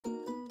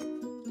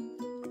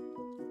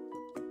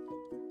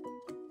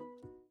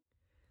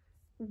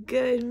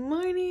Good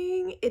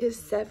morning. It is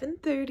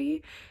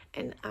 7:30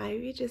 and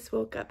Ivy just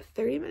woke up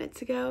 30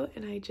 minutes ago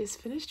and I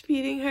just finished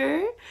feeding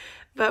her.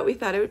 But we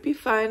thought it would be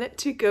fun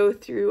to go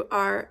through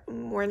our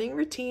morning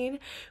routine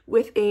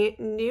with a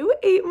new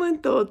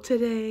 8-month-old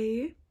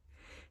today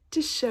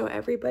to show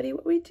everybody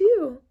what we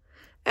do.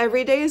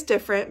 Every day is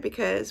different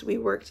because we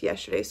worked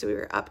yesterday, so we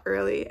were up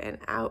early and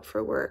out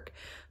for work.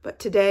 But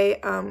today,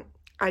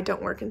 I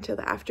don't work until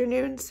the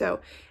afternoon,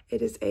 so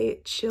it is a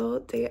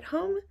chill day at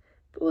home.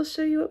 But we'll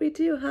show you what we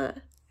do, huh?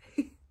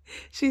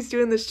 She's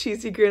doing this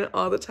cheesy grin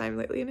all the time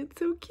lately, and it's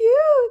so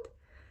cute.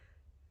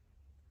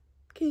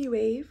 Can you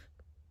wave?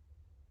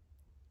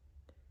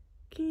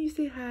 Can you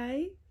say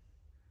hi?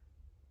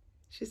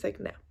 She's like,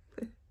 no.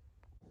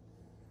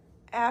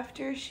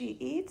 After she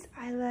eats,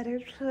 I let her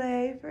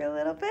play for a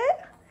little bit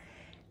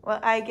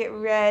while I get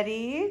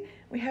ready.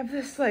 We have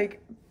this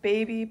like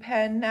baby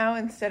pen now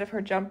instead of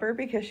her jumper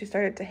because she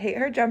started to hate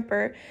her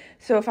jumper.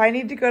 So if I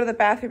need to go to the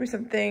bathroom or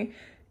something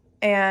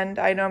and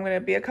I know I'm gonna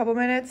be a couple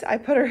minutes, I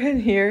put her in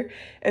here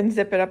and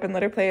zip it up and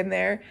let her play in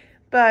there.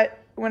 But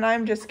when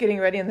I'm just getting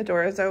ready and the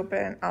door is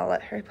open, I'll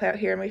let her play out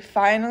here. And we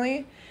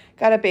finally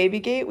got a baby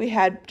gate. We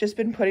had just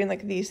been putting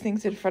like these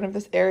things in front of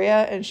this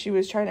area and she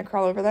was trying to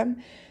crawl over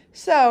them.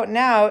 So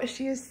now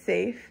she is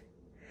safe,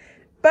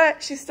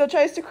 but she still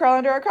tries to crawl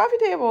under our coffee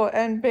table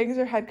and bangs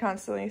her head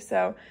constantly.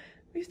 So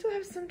we still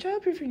have some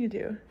childproofing to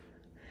do.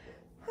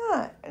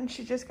 And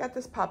she just got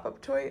this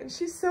pop-up toy and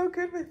she's so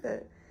good with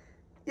it.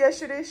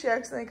 Yesterday, she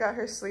accidentally got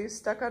her sleeve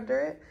stuck under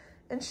it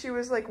and she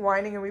was like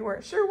whining and we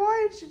weren't sure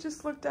why. And she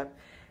just looked up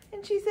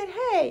and she said,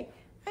 "Hey,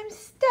 I'm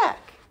stuck."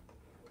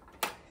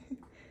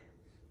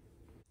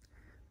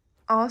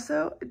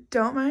 Also,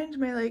 don't mind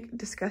my like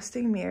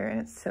disgusting mirror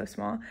and it's so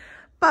small.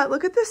 But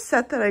look at this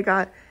set that I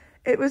got.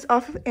 It was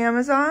off of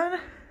Amazon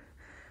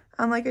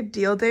on like a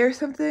deal day or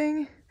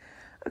something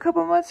a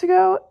couple months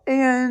ago.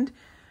 And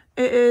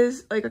it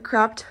is like a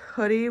cropped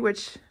hoodie,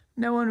 which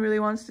no one really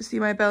wants to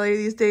see my belly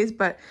these days.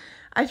 But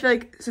I feel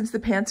like since the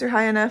pants are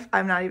high enough,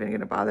 I'm not even going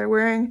to bother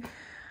wearing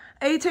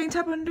a tank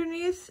top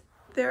underneath.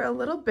 They're a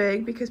little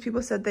big because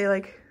people said they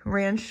like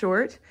ran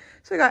short.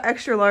 So I got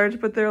extra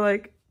large, but they're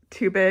like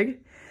too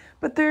big.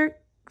 But they're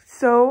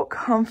so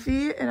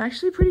comfy and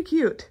actually pretty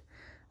cute.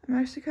 I'm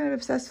actually kind of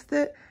obsessed with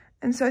it.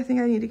 And so I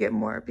think I need to get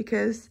more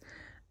because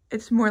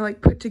it's more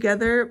like put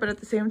together, but at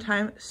the same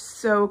time,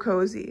 so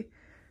cozy.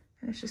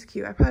 And it's just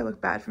cute. I probably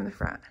look bad from the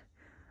front.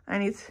 I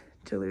need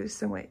to lose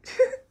some weight.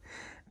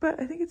 But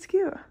I think it's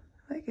cute.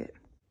 I like it.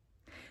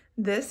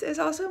 This is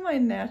also my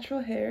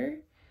natural hair.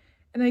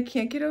 And I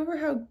can't get over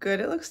how good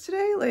it looks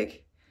today.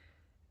 Like,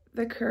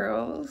 the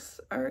curls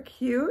are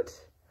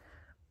cute.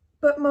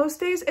 But most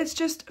days, it's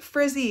just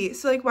frizzy.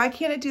 So, like, why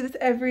can't it do this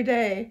every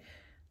day?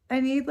 I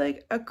need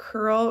like a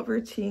curl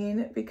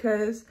routine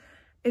because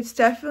it's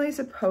definitely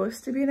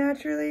supposed to be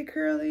naturally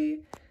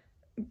curly,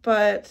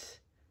 but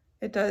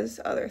it does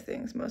other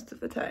things most of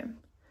the time.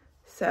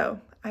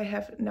 So I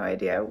have no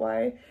idea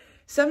why.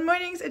 Some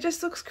mornings it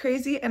just looks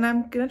crazy and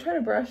I'm gonna try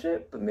to brush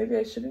it, but maybe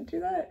I shouldn't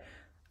do that.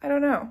 I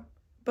don't know,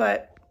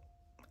 but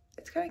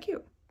it's kind of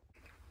cute.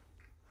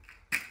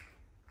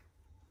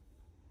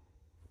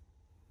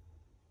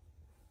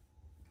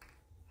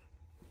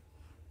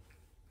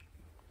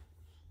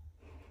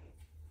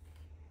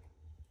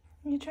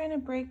 You trying to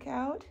break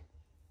out?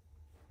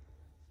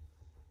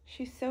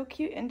 She's so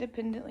cute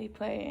independently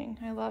playing.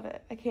 I love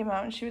it. I came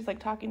out and she was like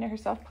talking to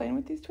herself playing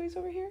with these toys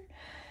over here.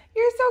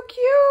 You're so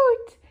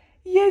cute.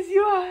 Yes,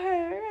 you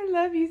are. I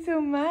love you so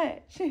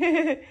much.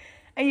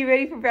 Are you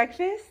ready for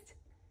breakfast?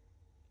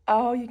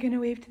 Oh, you're gonna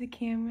wave to the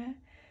camera?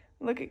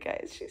 Look at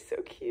guys, she's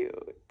so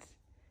cute.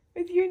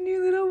 With your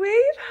new little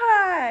wave.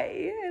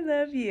 Hi, I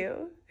love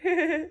you.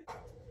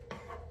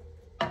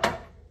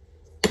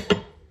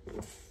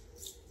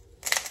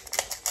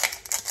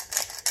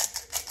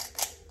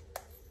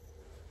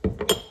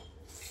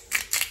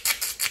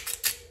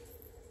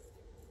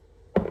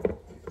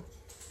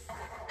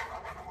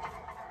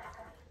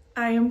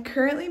 I am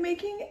currently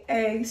making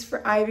eggs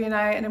for Ivy and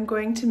I'm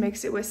going to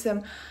mix it with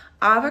some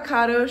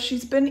avocado.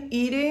 She's been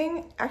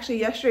eating, actually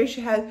yesterday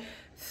she had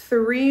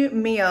 3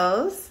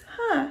 meals.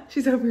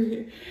 She's over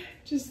here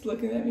just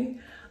looking at me.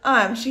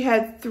 She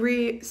had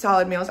 3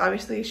 solid meals.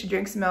 Obviously she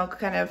drinks milk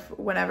kind of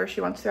whenever she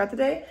wants throughout the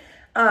day.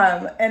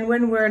 And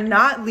when we're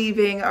not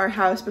leaving our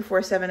house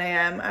before 7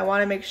 a.m., I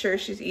want to make sure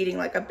she's eating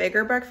like a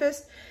bigger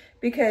breakfast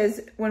because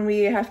when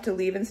we have to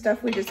leave and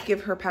stuff, we just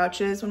give her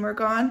pouches when we're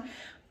gone.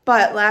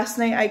 But last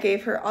night I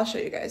gave her, I'll show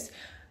you guys.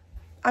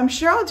 I'm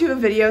sure I'll do a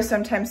video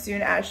sometime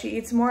soon as she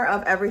eats more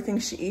of everything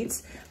she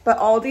eats. But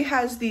Aldi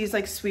has these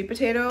like sweet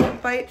potato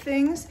bite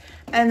things.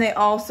 And they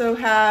also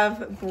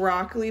have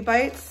broccoli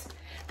bites.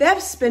 They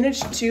have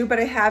spinach too, but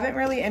I haven't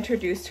really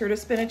introduced her to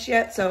spinach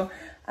yet. So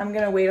I'm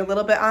gonna wait a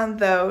little bit on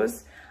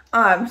those.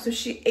 So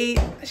she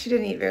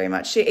didn't eat very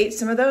much. She ate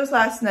some of those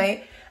last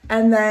night.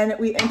 And then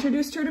we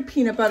introduced her to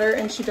peanut butter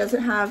and she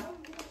doesn't have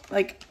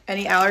like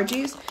any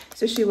allergies.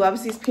 So she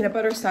loves these peanut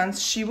butter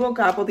suns. She will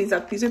gobble these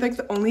up. These are like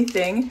the only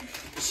thing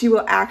she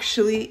will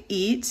actually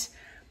eat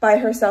by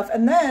herself.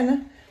 And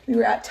then we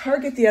were at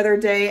Target the other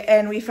day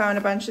and we found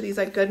a bunch of these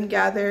like Good &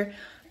 Gather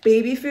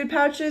baby food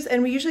pouches,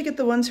 and we usually get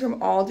the ones from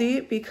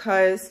Aldi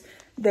because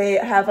they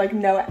have like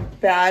no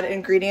bad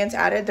ingredients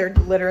added. They're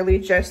literally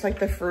just like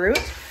the fruit.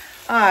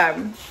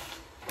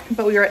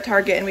 But we were at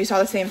Target and we saw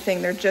the same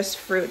thing. They're just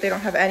fruit. They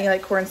don't have any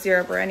like corn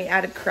syrup or any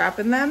added crap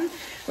in them,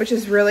 which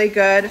is really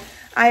good.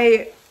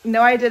 I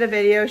know I did a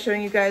video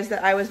showing you guys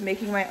that I was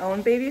making my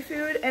own baby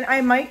food, and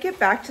I might get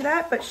back to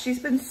that, but she's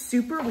been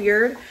super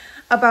weird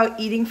about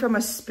eating from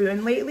a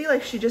spoon lately.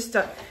 Like she just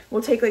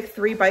will take like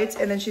 3 bites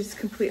and then she's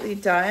completely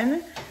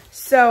done.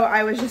 So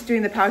I was just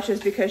doing the pouches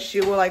because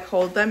she will like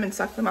hold them and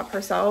suck them up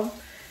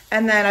herself.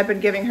 And then I've been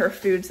giving her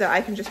foods that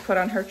I can just put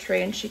on her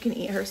tray and she can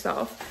eat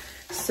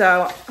herself.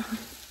 So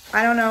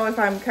I don't know if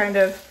I'm kind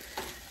of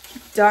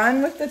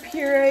done with the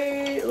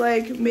puree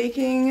like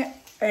making,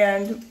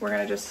 and we're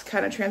gonna just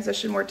kind of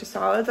transition more to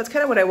solids. That's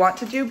kind of what I want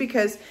to do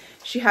because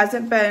she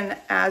hasn't been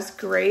as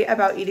great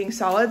about eating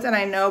solids, and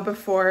I know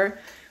before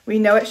we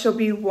know it, she'll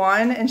be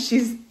 1 and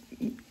she's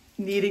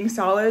needing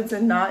solids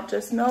and not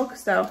just milk.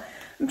 So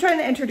I'm trying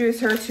to introduce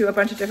her to a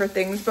bunch of different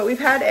things, but we've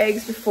had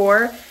eggs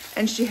before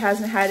and she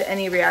hasn't had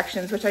any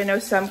reactions, which I know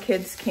some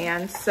kids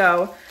can.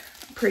 So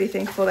I'm pretty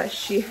thankful that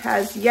she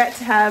has yet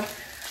to have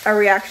a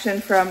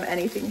reaction from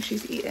anything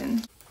she's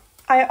eaten.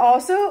 I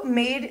also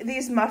made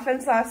these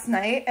muffins last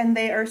night and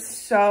they are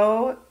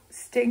so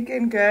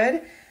stinking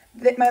good.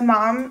 My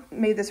mom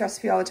made this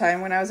recipe all the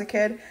time when I was a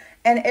kid,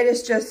 and it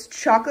is just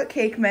chocolate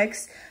cake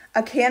mix,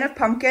 a can of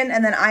pumpkin,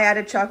 and then I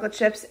added chocolate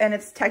chips, and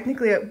it's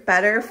technically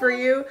better for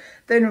you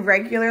than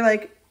regular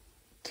like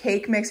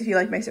cake mix if you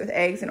like mix it with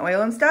eggs and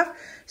oil and stuff.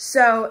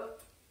 So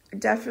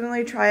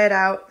definitely try it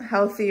out.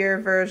 Healthier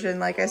version.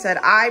 Like I said,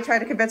 I try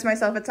to convince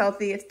myself it's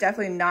healthy. It's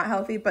definitely not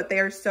healthy, but they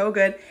are so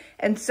good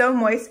and so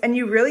moist, and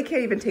you really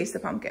can't even taste the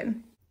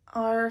pumpkin.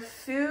 Our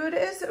food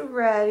is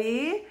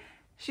ready.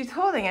 She's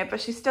holding it,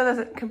 but she still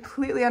doesn't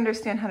completely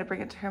understand how to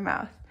bring it to her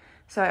mouth.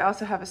 So I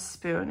also have a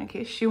spoon in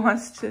case she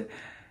wants to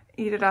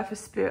eat it off a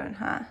spoon,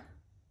 huh?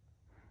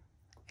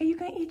 Are you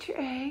gonna eat your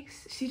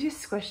eggs? She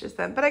just squishes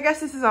them, but I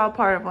guess this is all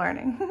part of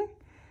learning.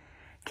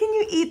 Can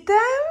you eat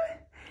them?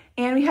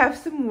 And we have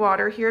some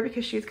water here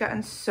because she's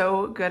gotten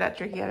so good at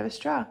drinking out of a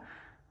straw. Are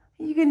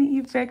you gonna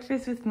eat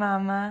breakfast with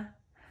Mama?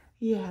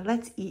 Yeah,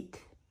 let's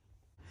eat.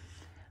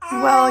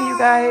 Well, you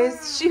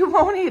guys, she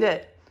won't eat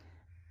it.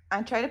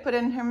 I try to put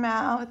it in her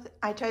mouth.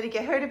 I try to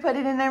get her to put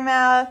it in her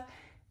mouth,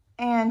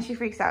 and she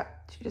freaks out.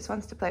 She just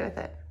wants to play with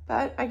it.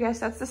 But I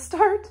guess that's the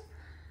start.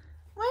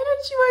 Why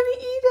don't you want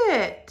to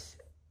eat it?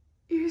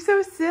 You're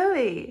so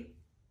silly.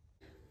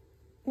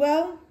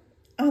 Well,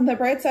 on the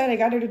bright side, I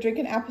got her to drink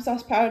an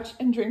applesauce pouch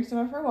and drink some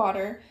of her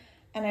water.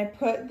 And I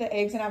put the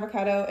eggs and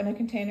avocado in a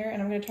container,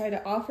 and I'm going to try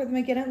to offer them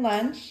again at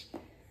lunch.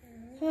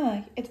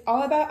 It's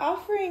all about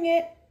offering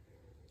it.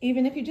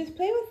 Even if you just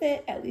play with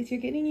it, at least you're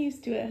getting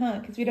used to it, huh?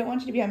 Because we don't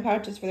want you to be on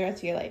pouches for the rest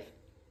of your life.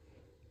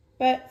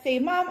 But say,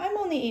 Mom, I'm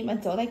only 8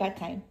 months old. I got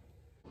time.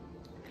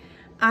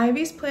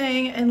 Ivy's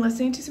playing and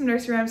listening to some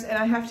nursery rhymes, and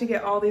I have to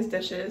get all these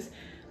dishes.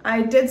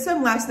 I did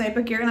some last night,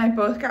 but Garrett and I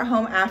both got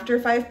home after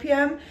 5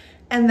 p.m.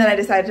 and then I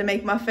decided to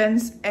make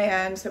muffins,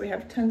 and so we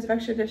have tons of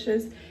extra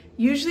dishes.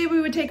 Usually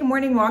we would take a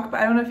morning walk, but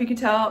I don't know if you could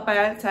tell by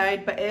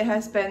outside, but it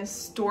has been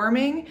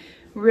storming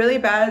really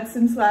bad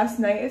since last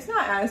night. It's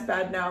not as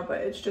bad now,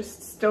 but it's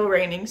just still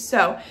raining.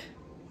 So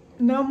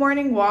no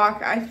morning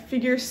walk. I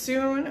figure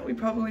soon we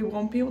probably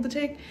won't be able to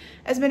take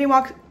as many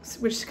walks,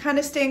 which kind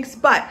of stinks,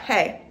 but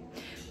hey,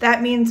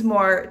 that means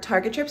more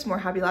Target trips, more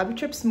Hobby Lobby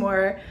trips,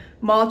 more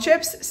mall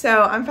trips.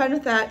 So I'm fine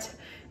with that.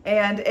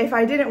 And if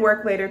I didn't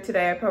work later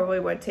today, I probably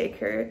would take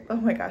her. Oh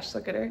my gosh,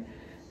 look at her.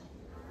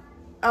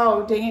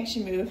 Oh, dang it,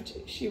 she moved.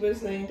 She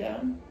was laying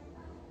down.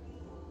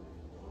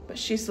 But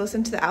she's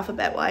listened to the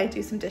alphabet while I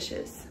do some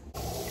dishes.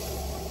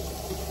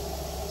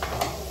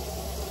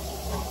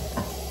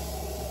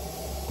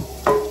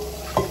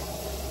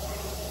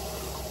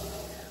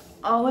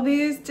 All of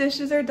these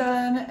dishes are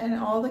done and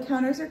all the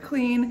counters are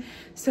clean.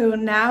 So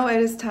now it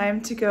is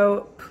time to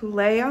go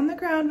play on the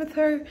ground with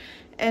her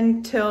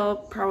until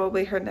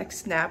probably her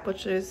next nap,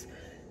 which is,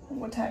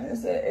 what time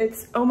is it?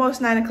 It's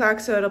almost 9 o'clock,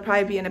 so it'll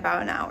probably be in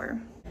about an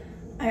hour.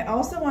 I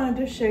also wanted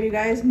to show you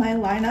guys my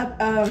lineup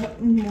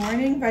of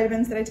morning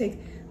vitamins that I take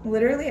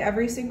literally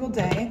every single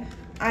day.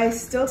 I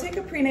still take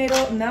a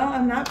prenatal. No,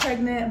 I'm not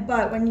pregnant,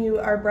 but when you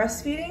are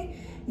breastfeeding,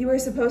 you are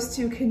supposed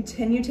to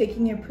continue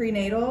taking your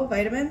prenatal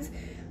vitamins.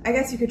 I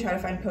guess you could try to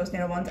find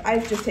postnatal ones.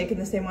 I've just taken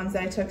the same ones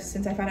that I took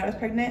since I found out I was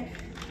pregnant.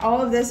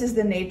 All of this is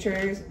the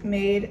Nature's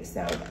Made,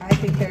 so I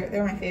think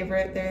they're my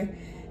favorite. They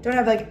don't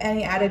have like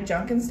any added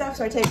junk and stuff,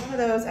 so I take one of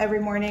those every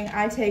morning.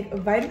 I take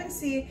vitamin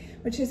C,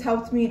 which has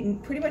helped me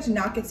pretty much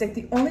not get sick.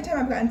 The only time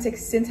I've gotten sick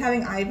since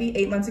having Ivy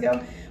 8 months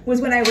ago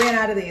was when I ran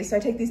out of these. So I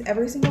take these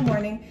every single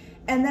morning.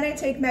 And then I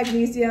take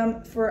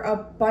magnesium for a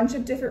bunch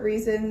of different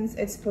reasons.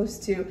 It's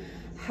supposed to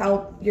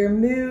help your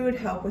mood,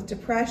 help with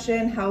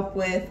depression, help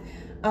with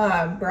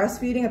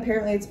breastfeeding.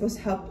 Apparently it's supposed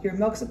to help your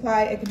milk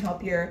supply. It can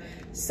help your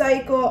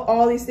cycle,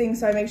 all these things.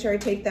 So I make sure I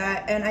take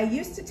that. And I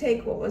used to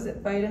take, what was it,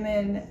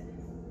 vitamin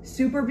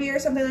Super Bee or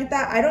something like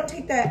that. I don't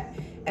take that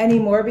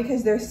anymore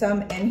because there's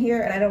some in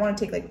here and I don't want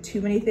to take like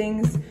too many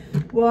things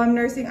while I'm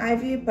nursing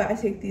Ivy, but I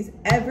take these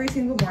every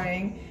single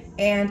morning.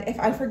 And if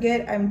I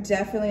forget, I'm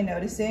definitely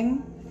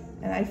noticing,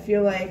 and I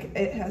feel like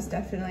it has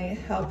definitely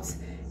helped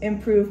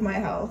improve my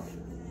health.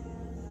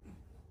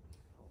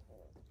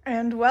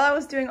 And while I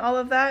was doing all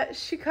of that,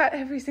 she got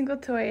every single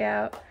toy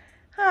out.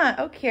 Huh,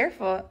 oh,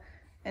 careful.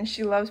 And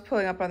she loves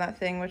pulling up on that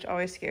thing, which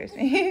always scares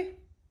me.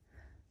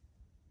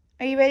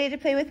 Are you ready to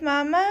play with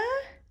Mama?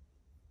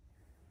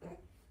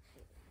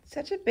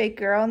 Such a big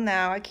girl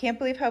now. I can't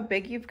believe how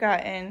big you've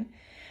gotten.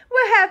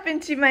 What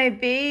happened to my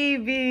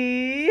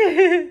baby?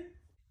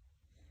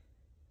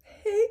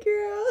 Hey,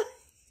 girl.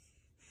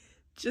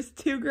 Just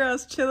two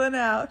girls chilling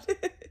out.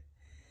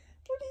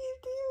 What are you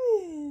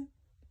doing?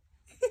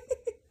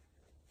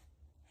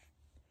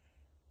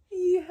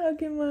 You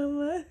hugging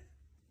Mama?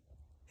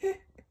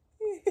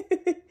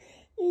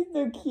 You're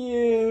so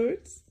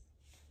cute.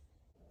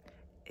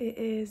 It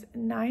is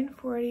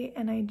 9:40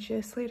 and I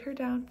just laid her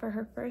down for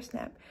her first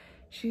nap.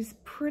 She's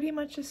pretty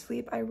much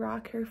asleep. I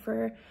rock her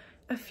for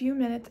a few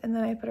minutes and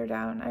then I put her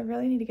down. I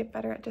really need to get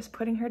better at just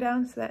putting her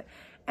down so that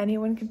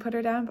anyone can put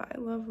her down, but I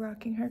love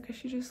rocking her because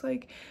she just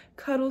like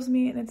cuddles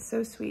me and it's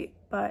so sweet.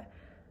 But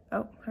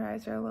oh, her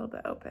eyes are a little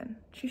bit open.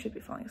 She should be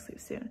falling asleep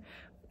soon.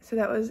 So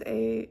that was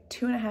a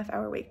 2.5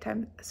 hour wake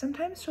time.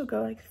 Sometimes she'll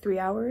go like 3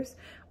 hours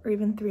or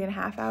even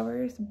 3.5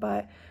 hours,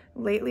 but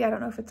lately I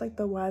don't know if it's like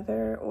the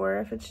weather or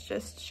if it's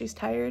just she's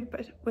tired,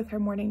 but with her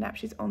morning nap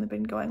she's only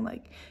been going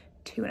like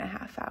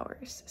 2.5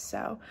 hours.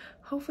 So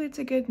hopefully it's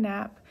a good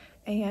nap.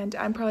 And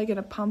I'm probably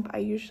gonna pump. I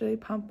usually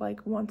pump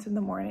like once in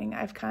the morning.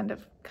 I've kind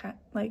of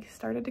like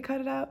started to cut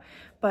it out,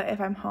 but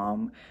if I'm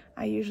home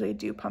I usually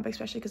do pump,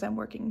 especially because I'm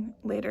working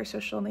later, so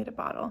she'll need a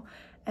bottle.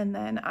 And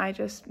then I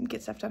just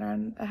get stuff done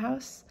around the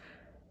house.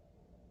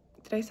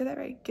 Did I say that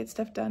right? Get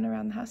stuff done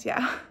around the house,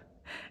 yeah.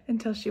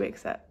 Until she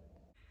wakes up.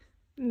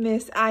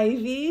 Miss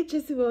Ivy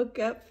just woke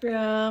up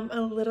from a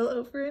little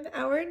over an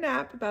hour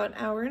nap, about an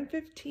hour and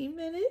 15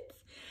 minutes.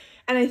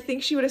 And I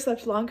think she would have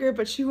slept longer,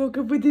 but she woke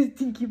up with this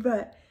stinky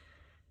butt.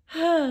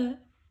 Huh,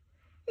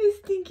 a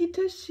stinky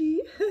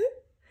tushy.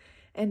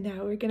 And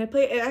now we're gonna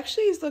play. It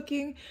actually is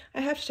looking, I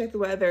have to check the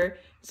weather.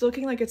 It's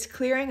looking like it's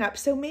clearing up,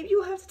 so maybe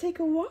we'll have to take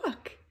a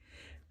walk.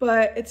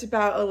 But it's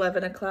about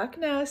 11 o'clock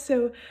now,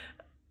 so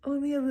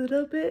only a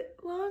little bit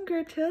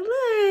longer till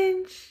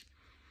lunch.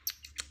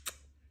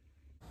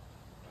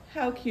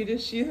 How cute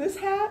is she in this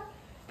hat?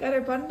 Got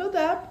her bundled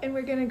up and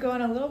we're gonna go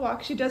on a little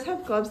walk. She does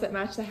have gloves that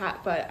match the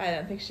hat, but I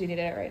don't think she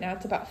needed it right now.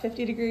 It's about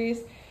 50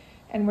 degrees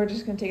and we're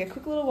just gonna take a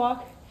quick little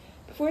walk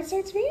before it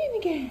starts raining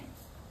again.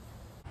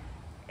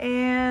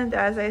 And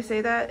as I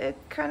say that, it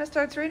kind of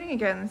starts raining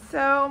again.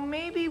 So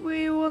maybe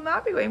we will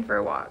not be going for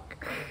a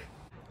walk.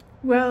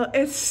 Well,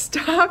 it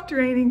stopped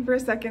raining for a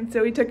second,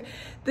 so we took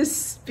the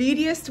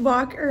speediest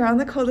walk around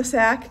the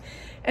cul-de-sac,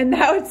 and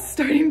now it's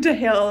starting to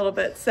hail a little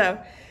bit. So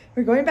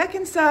we're going back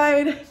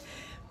inside,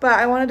 but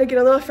I wanted to get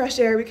a little fresh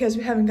air because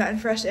we haven't gotten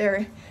fresh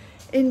air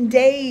in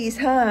days,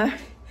 huh?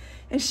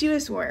 And she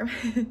was warm.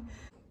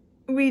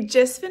 We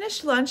just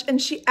finished lunch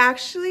and she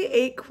actually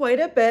ate quite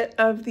a bit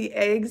of the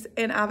eggs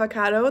and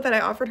avocado that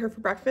I offered her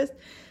for breakfast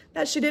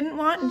that she didn't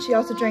want, and she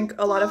also drank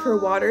a lot of her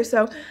water.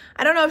 So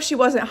I don't know if she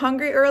wasn't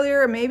hungry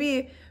earlier, or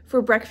maybe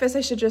for breakfast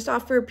I should just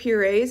offer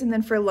purees and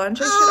then for lunch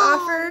I should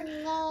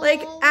offer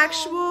like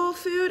actual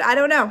food. I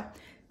don't know.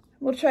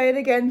 We'll try it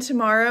again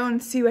tomorrow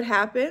and see what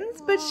happens.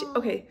 But she,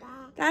 okay,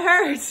 that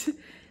hurts.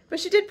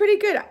 But she did pretty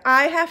good.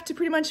 I have to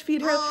pretty much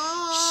feed her.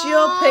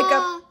 She'll pick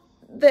up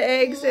the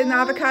eggs and the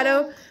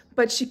avocado,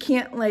 but she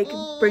can't like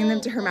bring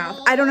them to her mouth.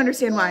 I don't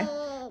understand why.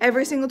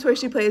 Every single toy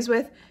she plays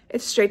with,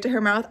 it's straight to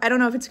her mouth. I don't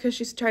know if it's because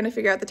she's trying to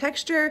figure out the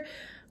texture,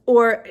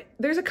 or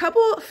there's a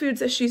couple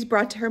foods that she's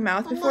brought to her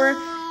mouth before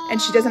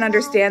and she doesn't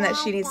understand that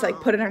she needs to like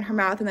put it in her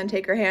mouth and then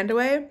take her hand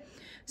away.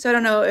 So I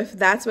don't know if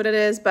that's what it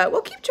is, but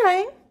we'll keep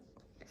trying.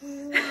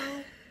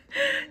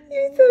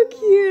 You're so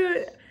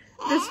cute.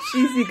 This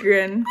cheesy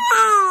grin.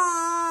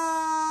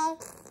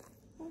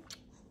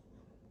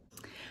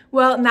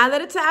 Well, now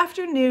that it's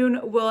afternoon,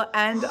 we'll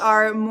end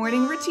our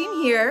morning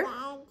routine here.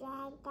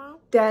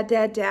 Da,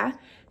 da, da.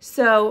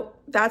 So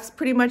that's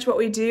pretty much what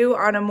we do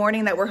on a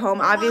morning that we're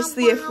home.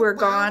 Obviously, if we're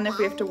gone, if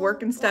we have to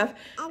work and stuff,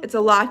 it's a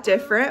lot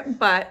different.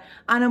 But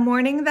on a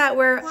morning that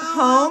we're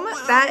home,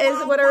 that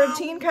is what our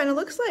routine kind of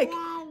looks like.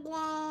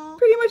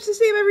 Pretty much the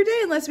same every day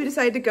unless we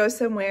decide to go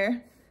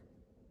somewhere.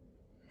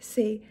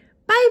 Say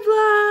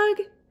bye,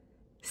 vlog.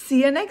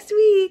 See you next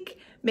week.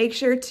 Make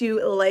sure to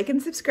like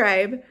and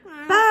subscribe.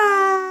 Bye.